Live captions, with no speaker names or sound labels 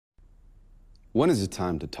When is it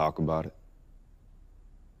time to talk about it?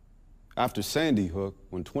 After Sandy Hook,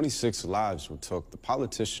 when 26 lives were took, the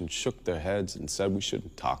politicians shook their heads and said we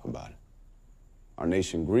shouldn't talk about it. Our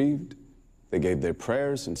nation grieved, they gave their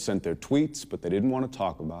prayers and sent their tweets, but they didn't want to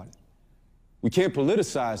talk about it. We can't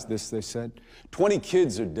politicize this, they said. 20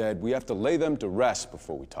 kids are dead, we have to lay them to rest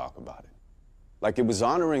before we talk about it. Like it was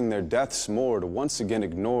honoring their deaths more to once again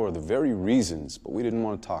ignore the very reasons, but we didn't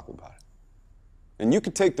want to talk about it. And you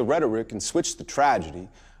could take the rhetoric and switch the tragedy.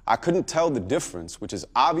 I couldn't tell the difference, which is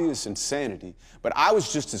obvious insanity, but I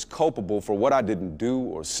was just as culpable for what I didn't do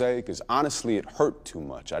or say, because honestly, it hurt too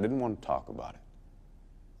much. I didn't want to talk about it.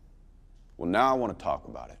 Well, now I want to talk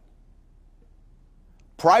about it.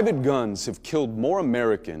 Private guns have killed more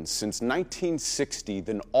Americans since 1960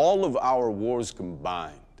 than all of our wars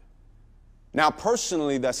combined. Now,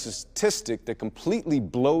 personally, that's a statistic that completely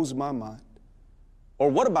blows my mind. Or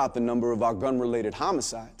what about the number of our gun-related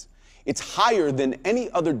homicides? It's higher than any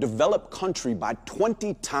other developed country by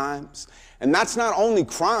 20 times. And that's not only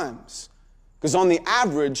crimes, because on the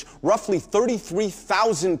average, roughly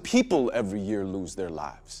 33,000 people every year lose their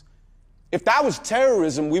lives. If that was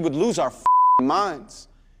terrorism, we would lose our minds.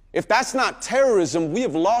 If that's not terrorism, we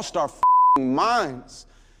have lost our minds.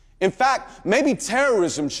 In fact, maybe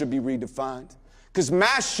terrorism should be redefined, because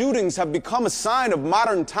mass shootings have become a sign of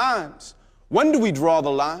modern times. When do we draw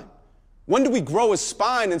the line? When do we grow a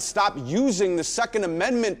spine and stop using the Second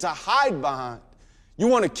Amendment to hide behind? You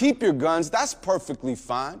want to keep your guns, that's perfectly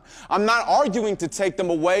fine. I'm not arguing to take them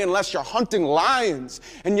away unless you're hunting lions.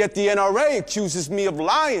 And yet the NRA accuses me of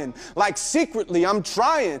lying, like secretly I'm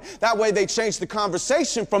trying. That way they change the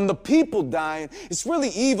conversation from the people dying. It's really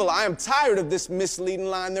evil. I am tired of this misleading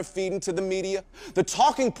line they're feeding to the media. The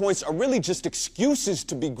talking points are really just excuses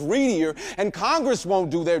to be greedier, and Congress won't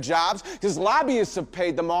do their jobs because lobbyists have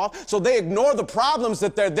paid them off, so they ignore the problems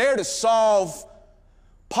that they're there to solve.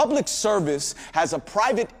 Public service has a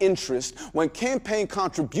private interest when campaign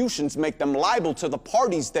contributions make them liable to the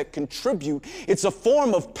parties that contribute. It's a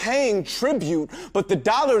form of paying tribute, but the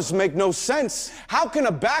dollars make no sense. How can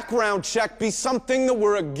a background check be something that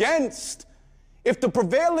we're against? If the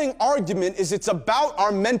prevailing argument is it's about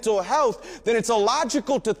our mental health, then it's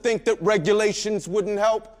illogical to think that regulations wouldn't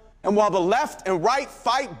help. And while the left and right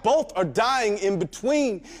fight, both are dying in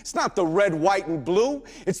between. It's not the red, white, and blue.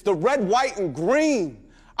 It's the red, white, and green.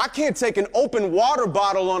 I can't take an open water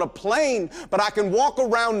bottle on a plane, but I can walk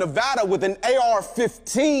around Nevada with an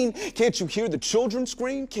AR-15. Can't you hear the children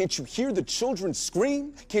scream? Can't you hear the children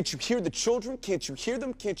scream? Can't you hear the children? Can't you hear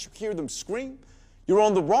them? Can't you hear them scream? You're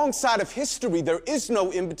on the wrong side of history. There is no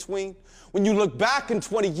in-between. When you look back in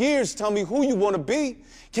 20 years, tell me who you want to be.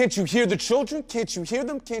 Can't you hear the children? Can't you hear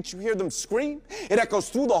them? Can't you hear them scream? It echoes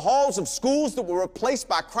through the halls of schools that were replaced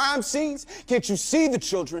by crime scenes. Can't you see the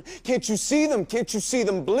children? Can't you see them? Can't you see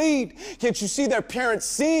them bleed? Can't you see their parents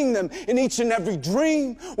seeing them in each and every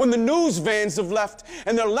dream? When the news vans have left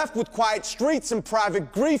and they're left with quiet streets and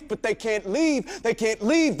private grief, but they can't leave, they can't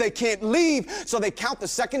leave, they can't leave. So they count the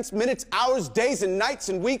seconds, minutes, hours, days, and nights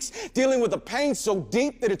and weeks, dealing with a pain so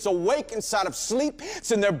deep that it's awake inside of sleep.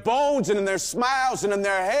 It's in their bones and in their smiles and in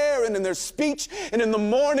their hair and in their speech. And in the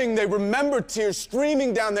morning they remember tears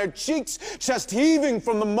streaming down their cheeks, chest heaving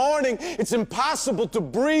from the morning. It's impossible to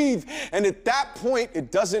breathe. And at that point,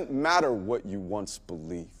 it doesn't matter what you once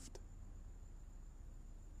believed.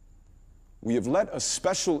 We have let a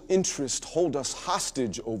special interest hold us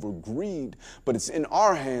hostage over greed, but it's in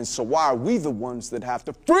our hands, so why are we the ones that have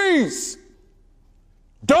to freeze?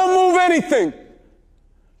 Don't move anything.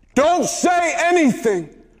 Don't say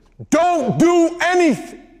anything. Don't do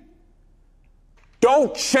anything.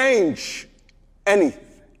 Don't change anything.